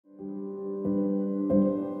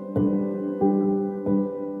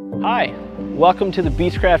Hi, welcome to the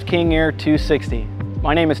Beechcraft King Air 260.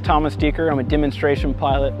 My name is Thomas Deeker. I'm a demonstration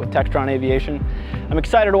pilot with Textron Aviation. I'm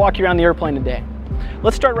excited to walk you around the airplane today.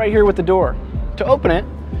 Let's start right here with the door. To open it,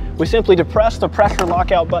 we simply depress the pressure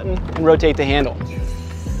lockout button and rotate the handle.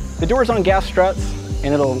 The door is on gas struts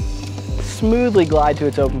and it'll smoothly glide to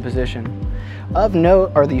its open position. Of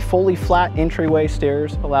note are the fully flat entryway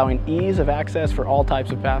stairs, allowing ease of access for all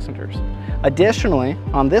types of passengers. Additionally,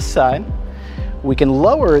 on this side, we can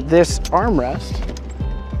lower this armrest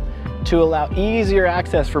to allow easier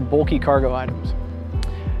access for bulky cargo items.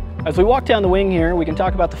 As we walk down the wing here, we can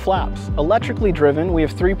talk about the flaps. Electrically driven, we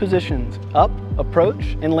have 3 positions: up,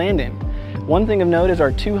 approach, and landing. One thing of note is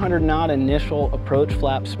our 200 knot initial approach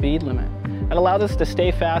flap speed limit. That allows us to stay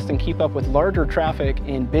fast and keep up with larger traffic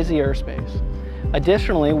in busy airspace.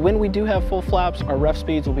 Additionally, when we do have full flaps, our ref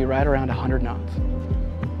speeds will be right around 100 knots.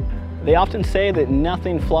 They often say that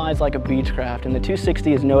nothing flies like a Beechcraft, and the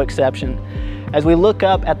 260 is no exception. As we look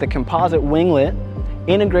up at the Composite Winglet,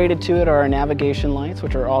 integrated to it are our navigation lights,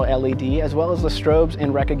 which are all LED, as well as the strobes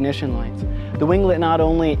and recognition lights. The Winglet not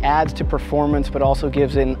only adds to performance, but also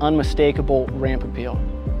gives it an unmistakable ramp appeal.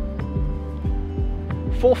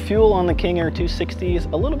 Full fuel on the King Air 260 is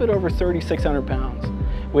a little bit over 3,600 pounds.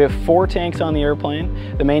 We have 4 tanks on the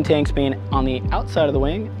airplane, the main tanks being on the outside of the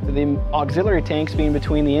wing, the auxiliary tanks being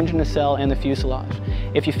between the engine nacelle and the fuselage.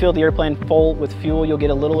 If you fill the airplane full with fuel, you'll get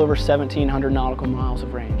a little over 1,700 nautical miles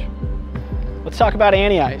of range. Let's talk about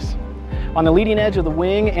anti-ice. On the leading edge of the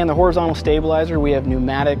wing and the horizontal stabilizer, we have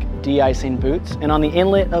pneumatic de-icing boots, and on the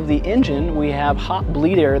inlet of the engine, we have hot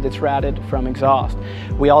bleed air that's routed from exhaust.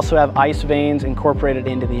 We also have ice vanes incorporated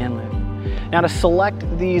into the inlet. Now, to select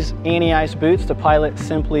these anti-ice boots, the pilot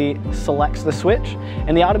simply selects the switch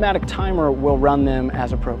and the automatic timer will run them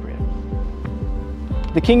as appropriate.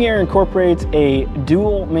 The King Air incorporates a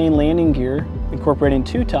dual main landing gear incorporating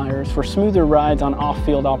 2 tires for smoother rides on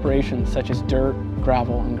off-field operations such as dirt,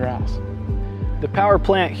 gravel, and grass. The power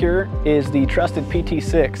plant here is the trusted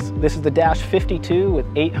PT6. This is the Dash 52 with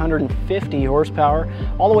 850 horsepower,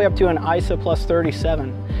 all the way up to an ISA plus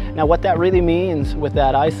 37. Now, what that really means with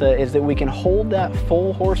that ISA is that we can hold that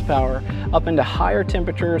full horsepower up into higher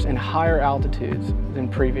temperatures and higher altitudes than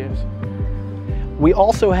previous. We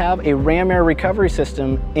also have a ram air recovery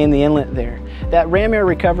system in the inlet there. That ram air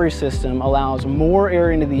recovery system allows more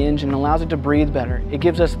air into the engine and allows it to breathe better. It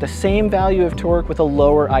gives us the same value of torque with a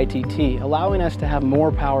lower ITT, allowing us to have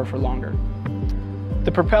more power for longer.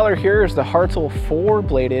 The propeller here is the Hartzell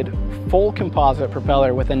 4-bladed full composite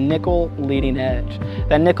propeller with a nickel leading edge.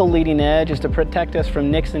 That nickel leading edge is to protect us from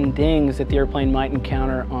nicks and dings that the airplane might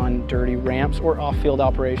encounter on dirty ramps or off-field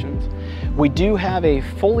operations. We do have a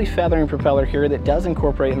fully feathering propeller here that does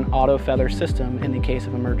incorporate an auto feather system in the case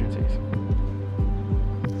of emergencies.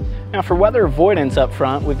 Now, for weather avoidance up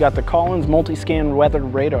front, we've got the Collins multi-scan weather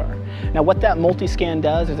radar. Now, what that multi-scan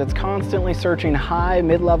does is it's constantly searching high,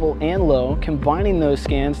 mid-level, and low, combining those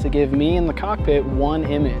scans to give me in the cockpit one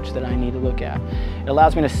image that I need to look at. It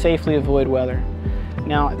allows me to safely avoid weather.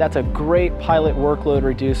 Now, that's a great pilot workload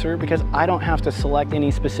reducer because I don't have to select any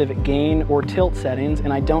specific gain or tilt settings,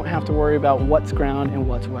 and I don't have to worry about what's ground and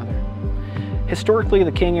what's weather. Historically,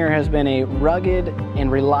 the King Air has been a rugged and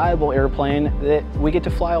reliable airplane that we get to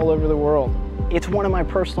fly all over the world. It's one of my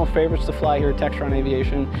personal favorites to fly here at Textron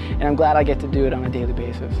Aviation, and I'm glad I get to do it on a daily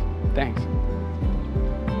basis. Thanks.